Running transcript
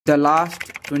The last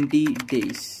 20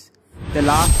 days. The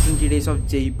last 20 days of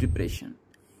JEE preparation.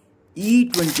 ఈ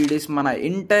 20 days మన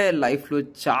entire లైఫ్లో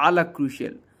చాలా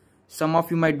crucial. Some of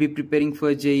you might be preparing for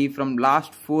JEE from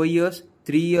last 4 years,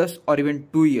 3 years or even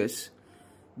 2 years.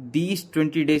 These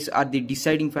 20 days are the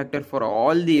deciding factor for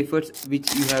all the efforts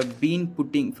which you have been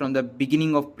putting from the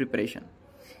beginning of preparation.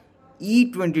 ఈ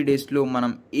 20 daysలో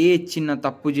మనం ఏ చిన్న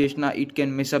తప్పు చేసినా it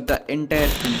can miss up the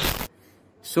entire thing.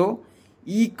 So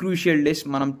ఈ crucial days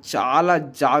మనం చాలా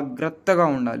జాగ్రత్తగా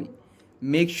ఉండాలి.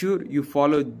 Make sure you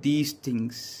follow these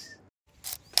things.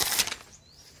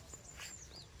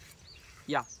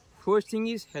 First thing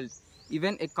is health.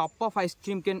 Even a cup of ice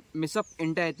cream can mess up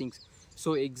entire things. So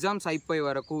exams అయిపోయే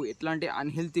వరకు ఎట్లాంటి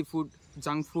unhealthy food,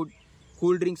 junk food,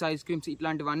 cool drinks, ice creams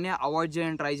ఇట్లాంటివన్నీ avoid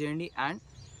చేయడానికి try చేయండి. And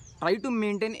try to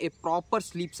maintain a proper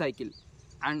sleep cycle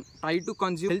and try to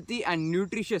consume healthy and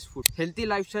nutritious food. Healthy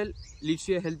lifestyle leads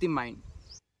to a healthy mind.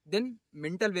 Then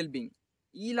mental well-being.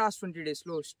 ఈ last 20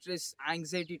 daysలో stress,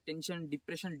 anxiety, tension,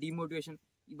 depression, demotivation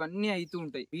ఇవన్నీ అవుతూ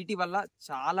ఉంటాయి. వీటి వల్ల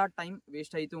చాలా time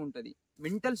waste అవుతూ ఉంటుంది.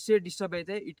 Mental state disturb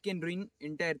అయితే it can ruin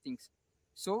entire things.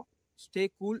 So stay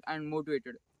cool and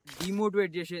motivated.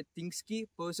 Demotivate చేసే థింగ్స్కి,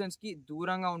 పర్సన్స్కి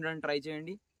దూరంగా ఉండడానికి ట్రై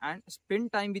చేయండి. And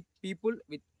spend time with people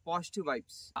with positive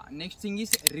vibes. Next thing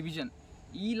is revision.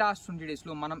 ఈ లాస్ట్ 20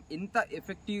 daysలో మనం ఎంత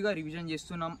ఎఫెక్టివ్గా రివిజన్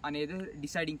చేస్తున్నాం అనేది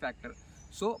deciding factor.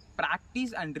 So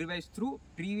practice and revise through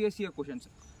previous year questions.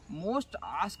 Most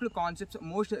asked concepts,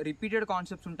 most repeated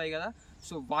concepts ఉంటాయి కదా,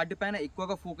 so వాటిపైన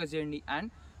ఎక్కువగా ఫోకస్ చేయండి. అండ్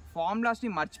ఫార్ములాస్ని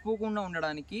మర్చిపోకుండా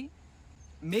ఉండడానికి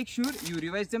make sure you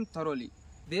revise them thoroughly.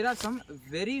 There are some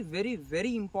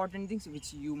very important things which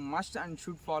you must and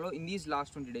should follow in these last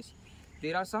 20 days.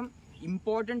 There are some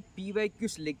important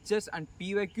PYQs lectures and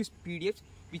PYQs PDFs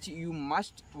which you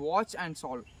must watch and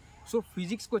solve. So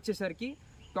physics ko vachesariki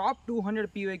top 200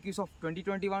 PYQs of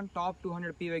 2021, top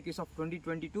 200 PYQs of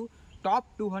 2022, top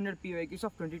 200 PYQs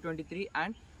of 2023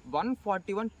 and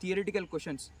 141 theoretical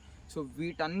questions. So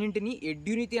వీటన్నింటినీ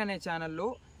ఎడ్యూనిటీ అనే ఛానల్లో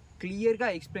క్లియర్గా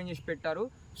explain చేసి పెట్టారు.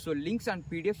 So links and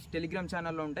PDFs Telegram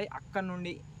ఛానల్లో ఉంటాయి, అక్కడ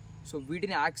నుండి సో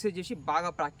వీటిని యాక్సెస్ చేసి బాగా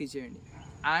ప్రాక్టీస్ చేయండి.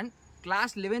 And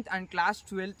class 11th and class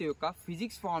 12th యొక్క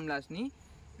ఫిజిక్స్ ఫార్ములాస్ని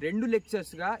 2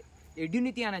 లెక్చర్స్గా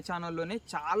ఎడ్యూనిటీ అనే ఛానల్లోనే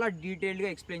చాలా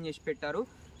డీటెయిల్డ్గా ఎక్స్ప్లెయిన్ చేసి పెట్టారు.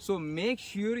 So make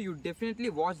sure you definitely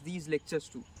watch these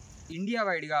lectures to. India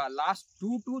వైడ్గా లాస్ట్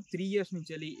 2 to 3 years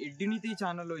నుంచి వెళ్ళి ఎడ్యూనిటీ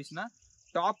ఛానల్లో ఇచ్చిన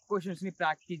టాప్ క్వశ్చన్స్ని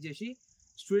ప్రాక్టీస్ చేసి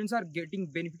students are getting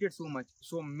benefited so much.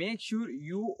 So make sure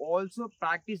you also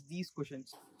practice these questions.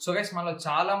 So guys, మనలో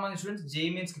చాలా మంది స్టూడెంట్స్ JEE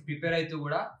మెయిన్స్ కి ప్రిపేర్ అయితే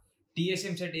కూడా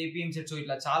TSM set, APM set, so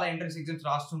ఇట్లా చాలా ఎంట్రన్స్ ఎగ్జామ్స్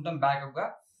రాస్తుంటాం బ్యాకప్ గా.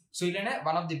 సో ఇలానే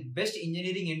one of the best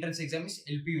engineering entrance exam is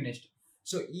LPU next.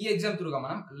 So ఈ ఎగ్జామ్ త్రూగా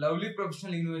మనం లవ్లీ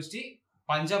ప్రొఫెషనల్ యూనివర్సిటీ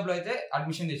పంజాబ్ లో అయితే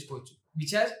అడ్మిషన్ తెచ్చుకోవచ్చు,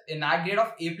 which has a NAC grade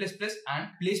of A++ and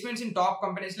placements in top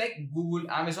companies like Google,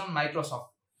 Amazon, Microsoft.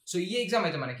 So ఈ exam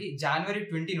అయితే మనకి January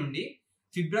 20 నుండి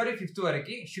February 5th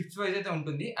వరకు షిఫ్ట్స్ వైజ్ అయితే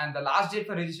ఉంటుంది. And the last date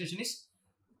for registration is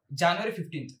January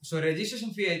 15th. So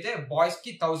registration fee అయితే boys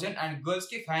కి 1000 and girls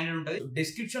కి 500 ఉంటుంది.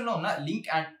 డిస్క్రిప్షన్ లో ఉన్న link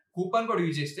and coupon code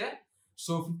use చేస్తే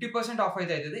సో 50% ఆఫ్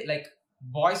అయితే అవుతుంది. లైక్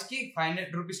బాయ్స్ కి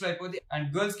 500 రూపీస్ లో అయిపోద్ది అండ్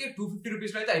గర్ల్స్ కి 250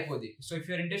 రూపీస్ లో అయితే అయిపోద్ది. So if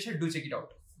you're interested do check it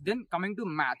out. Then coming to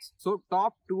maths. So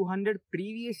top 200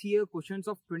 previous year questions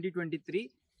of 2023.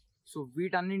 So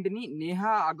వీటన్నింటినీ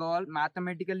నేహా అగర్వాల్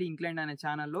మ్యాథమెటికల్లీ ఇంక్లైన్డ్ అనే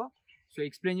ఛానల్లో సో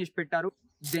ఎక్స్ప్లెయిన్ చేసి పెట్టారు.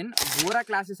 దెన్ వోరా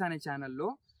క్లాసెస్ అనే ఛానల్లో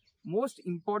most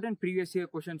important previous year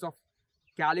questions of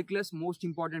calculus, most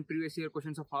important previous year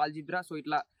questions of algebra, so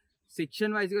ఇట్లా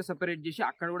section వైజ్గా separate చేసి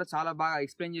అక్కడ కూడా చాలా బాగా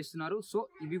ఎక్స్ప్లెయిన్ చేస్తున్నారు. సో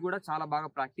ఇవి కూడా చాలా బాగా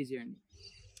ప్రాక్టీస్ చేయండి.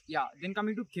 Then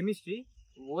coming to chemistry,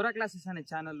 Vora classes అనే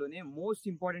ఛానల్లోనే most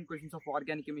important questions of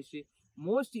organic chemistry,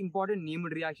 most important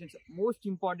named reactions, most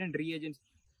important reagents,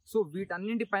 so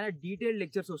వీటన్నింటిపైన detailed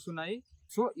lectures వస్తున్నాయి.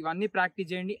 సో ఇవన్నీ ప్రాక్టీస్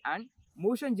చేయండి. అండ్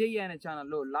మోషన్ JEE అనే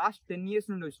ఛానల్లో లాస్ట్ 10 years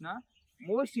నుండి వచ్చిన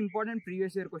most important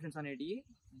previous year questions అనేవి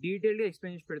డీటెయిల్గా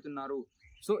ఎక్స్ప్లెయిన్ చేసి పెడుతున్నారు.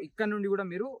 సో ఇక్కడ నుండి కూడా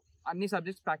మీరు అన్ని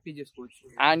సబ్జెక్ట్స్ ప్రాక్టీస్ చేసుకోవచ్చు.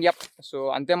 అండ్ సో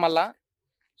అంతే మళ్ళా.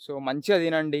 సో మంచిగా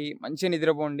తినండి, మంచిగా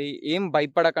నిద్రపోండి, ఏం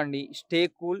భయపడకండి, స్టే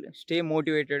కూల్, స్టే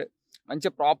మోటివేటెడ్,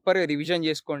 మంచిగా ప్రాపర్గా రివిజన్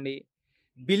చేసుకోండి.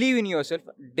 Believe in your self,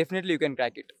 definitely you can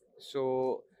crack it. So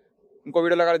ఇంకో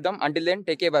వీడియోలో కలుద్దాం. Until then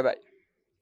take care, by by.